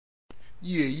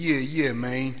Yeah,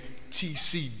 man.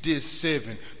 TC Diss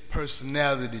 7,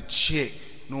 personality check.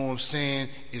 Know what I'm saying?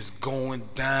 It's going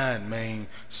down, man.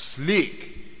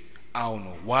 Slick. I don't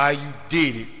know why you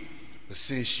did it, but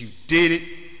since you did it,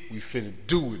 we finna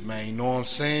do it, man. Know what I'm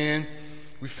saying?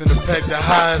 We finna pack the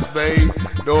highs, babe.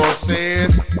 Know what I'm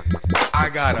saying? I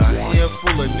got a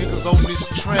handful of niggas on this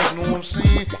track, know what I'm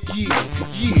saying? Yeah.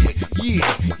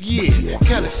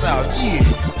 Cali style, yeah.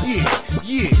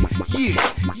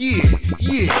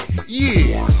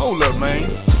 Hold up, man.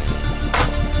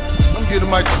 I'm getting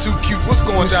Mike too cute. What's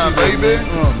going down, baby?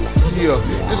 Yeah,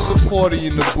 it's a party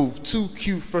in the booth. Too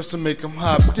cute for us to make them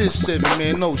hop. Diss 7,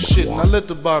 man, no shit. Now let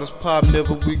the bottles pop,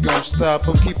 never we gon' stop.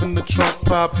 I'm keeping the trunk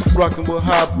pop, rocking with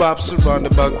hot bops,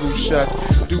 surrounded by goose shots.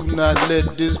 Do not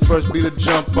let this verse be the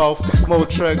jump off. More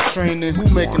track training, who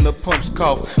making the pumps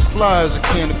cough? Fly as a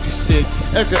canopy sick.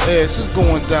 Echo ass is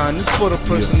going down. This for the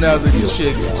personality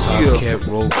check. Top cat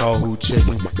roll call, who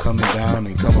checking? Coming down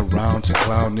and come around to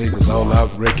clown niggas all I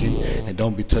reckon. And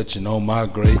don't be touching on my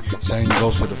grade. Same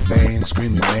goes for the fans.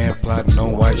 Screaming man plotting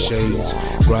on white shades.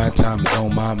 Grind time is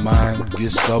on my mind.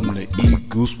 Get something to eat.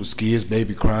 Goose with skids,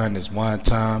 baby crying. It's wine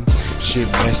time.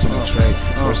 Shit matched on the track.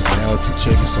 Personality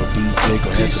checking, so DJ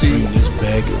gon' have to bring this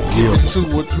back. Yeah.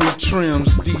 2 or 3 trims.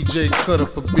 DJ cut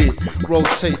up a bit.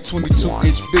 Rotate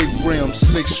 22-inch big rims.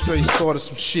 Slick straight started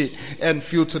some shit. Adding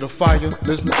fuel to the fire.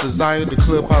 Listeners desire the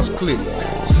clubhouse click.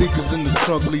 Speakers in the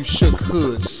trunk leave shook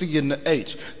hood. C in the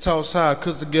H. Toss high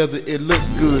cause together it look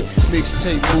good.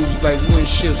 Mixtape moves like wind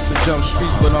shifts to jump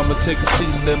streets, but I'ma take a seat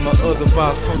and let my other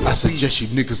vibes from the I suggest you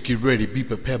niggas get ready, be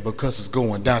prepared because it's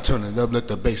going down. Turn it up, let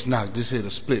the bass knock. This hit a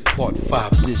split part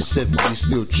 5, this 7. We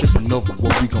still tripping over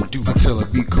what we gon' do until the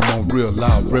beat come on real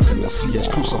loud. Reppin' the CH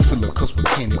crew, so fill a cuss with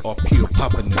candy or peel,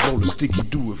 poppin' and rollin'. Sticky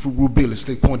do it for Rubilly,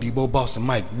 Slick Point, Debo, Boss and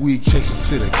Mike. Wig chases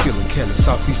to the killer, Cali,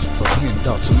 Southeast for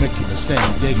Handout to make it a San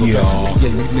Diego. Yeah,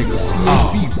 you niggas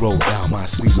CHB roll down my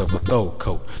sleeves of a throw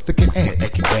coat. Looking at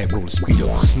Ekin bag, roll the speed of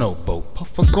a snowboat.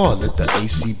 Puff a guard, let the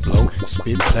AC blow.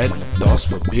 Spit platinum dots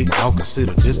for big, I'll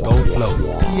consider this gold flow.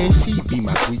 PAT be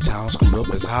my sweet town, screwed up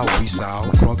as how we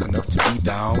sound. Drunk enough to be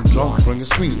down, drunk bringing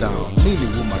swings down.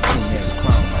 Leaning with my clean ass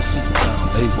clown, my seat down.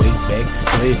 Lay way back,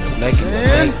 play in the black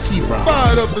and the T-Brown.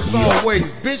 Fired up as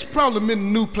always, bitch. Problem in a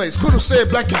new place. Could've said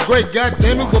black is great,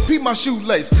 goddammit, but peep my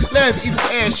shoelace. Laugh, even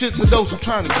ass shit to those who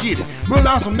trying to get it.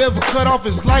 Realize I'm never cut off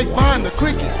his life behind the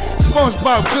cricket.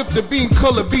 SpongeBob clip the bean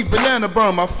color beat banana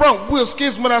burn. My front wheel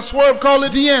skids when I swerve, call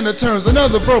it Deanna turns.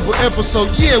 Another verbal episode,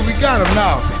 yeah, we got him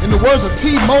now. In the words of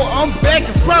T-Mo, I'm back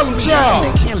as problem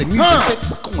child. Cali music,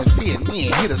 Texas going fit,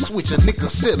 man. Hit a switch, a nigga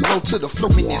set low to the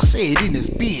floor, man. Say it in his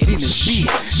bed,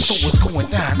 So what's going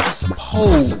down, I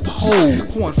suppose.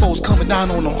 Corn foes coming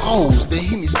down on them hoes. They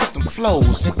hear me spit them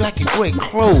flows in black and gray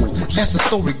clothes. As the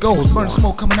story goes, burn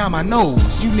smoke coming out my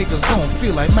nose. You niggas gon'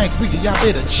 feel like Mike Wiggy, y'all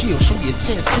better chill. Show your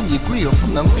chest in your grill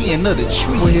from the man of the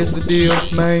tree. Well, here's the deal,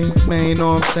 man,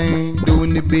 know what I'm saying?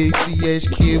 Doing the big CH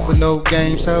kid with no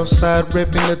games. Outside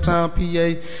repping the town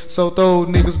PA. So those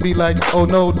niggas be like, oh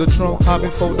no, the trunk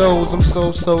popping photos. I'm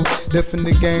so deaf in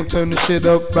the game, turn the shit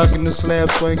up. Rocking the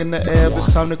slab, swinging the ab.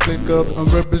 It's time to click up. I'm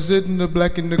representing the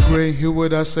black and the gray. Hear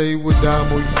what I say with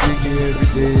Damo, you dig it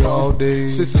every day, all day.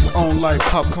 Sisters on like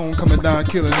popcorn coming down,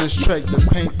 killing this track. The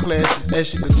paint class is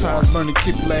ashy, the tires burning,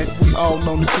 kick black. We all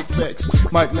know the kickbacks.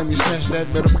 Mike, let me smash that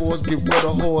metaphors, get rid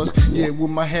of whores. Yeah, with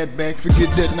my hat back, forget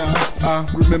that now. I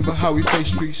remember how we face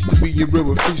streets to be in real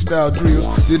with freestyle drills.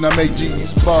 Then I make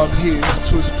G's, bob heads,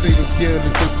 twist fingers, get into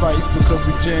this fights because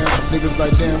we jam. Niggas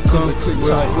like damn, come click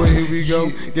tight. Well, here we go.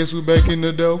 Guess we back in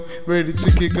the dough, ready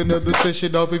to kick another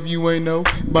session off if you ain't know.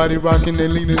 Body rocking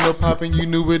and leaning up, popping, you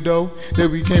knew it though.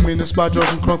 Then we came in the spot,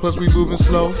 dropping crunk, plus we moving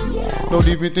slow. Don't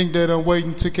even think that I'm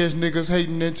waiting to catch niggas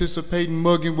hating, anticipating,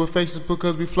 mugging with faces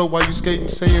because we flow while you skating,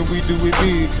 saying we do it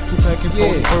big. We packing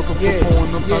for the purple,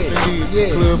 pouring them popping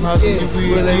in. Clubhouse in the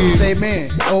weird. Well, let me say,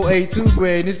 man, 082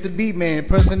 grade, it's the beat man.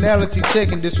 Personality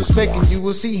checking, disrespecting, you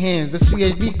will see hands. The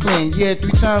CHB clan, 3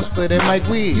 times for that Mike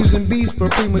Wig. Using beats for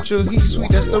premature heat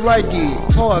sweet, that's the right gig.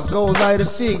 Pause, go light a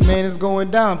sig, man, it's going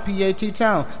down. PAT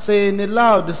town, saying it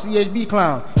loud, the CHB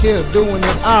clown. Here, doing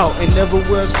it out, and never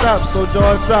will stop. So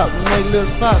jaws drop, we make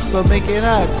lips pop, so make it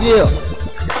hot, yeah.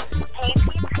 Hey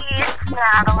PT, it's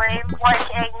Natalie,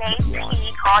 aka Nate P,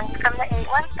 calling you from the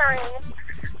 813.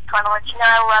 Just want to let you know I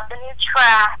love the new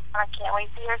track. I can't wait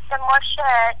to hear some more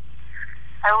shit.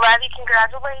 I love you,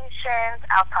 congratulations.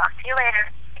 I'll talk to you later.